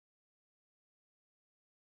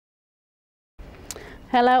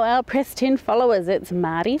Hello our Press Tin followers, it's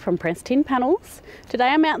Marty from Press Tin Panels. Today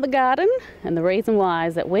I'm out in the garden and the reason why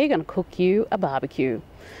is that we're going to cook you a barbecue.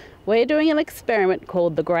 We're doing an experiment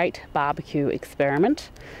called the Great Barbecue Experiment.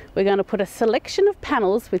 We're going to put a selection of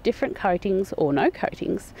panels with different coatings or no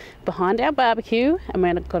coatings behind our barbecue, and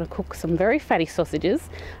we're going to cook some very fatty sausages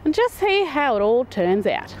and just see how it all turns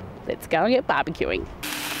out. Let's go and get barbecuing.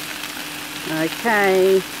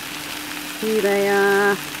 Okay, here they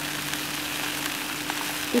are.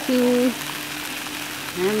 Sticking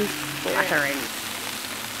and splattering.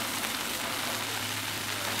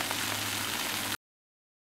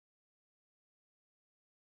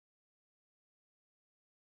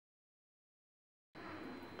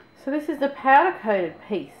 So this is the powder coated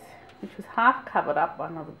piece, which was half covered up by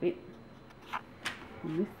another bit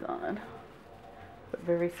on this side, but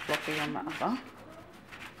very sloppy on the other.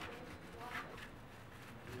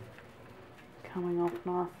 Coming off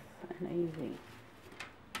nice and easy.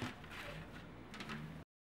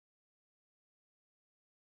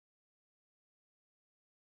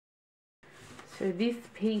 So this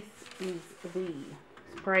piece is the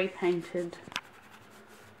spray painted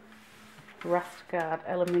rust guard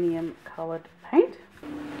aluminium coloured paint.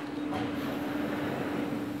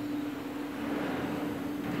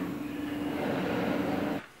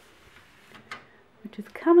 Which is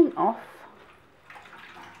coming off,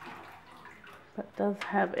 but does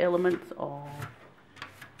have elements of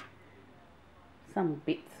some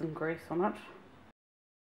bits and grease on it.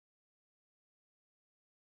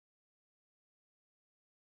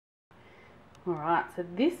 Alright, so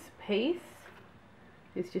this piece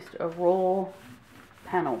is just a raw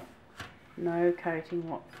panel, no coating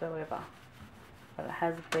whatsoever, but it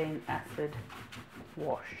has been acid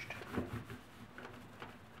washed.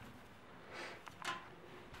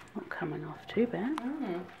 Not coming off too bad.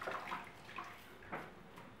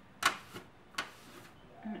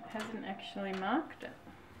 And it hasn't actually marked it.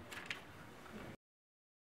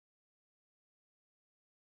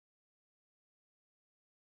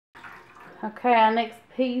 Okay, our next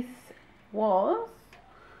piece was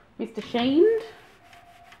Mr. Sheened,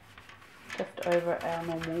 just over our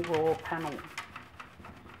normal raw panel.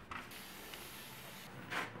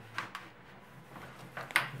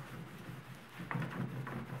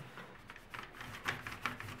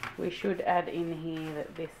 We should add in here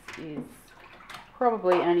that this is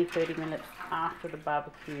probably only 30 minutes after the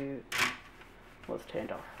barbecue was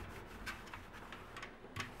turned off.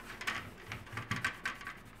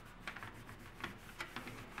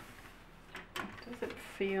 Does it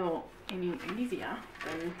feel any easier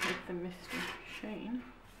than with the Mr. Sheen?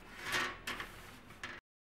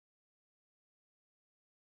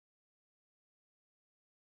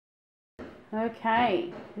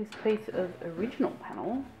 Okay, this piece of original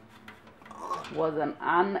panel was an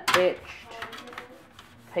unetched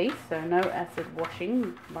piece, so no acid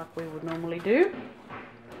washing like we would normally do.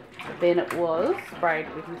 But then it was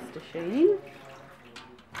sprayed with Mr. Sheen.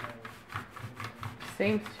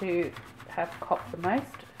 Seems to have copped the most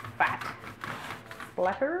fat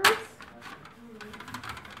splatters.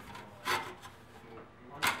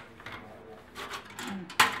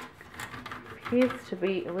 Appears to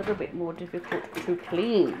be a little bit more difficult to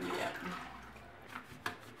clean.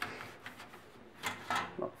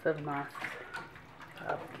 Lots of nice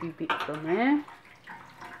barbecue bits on there.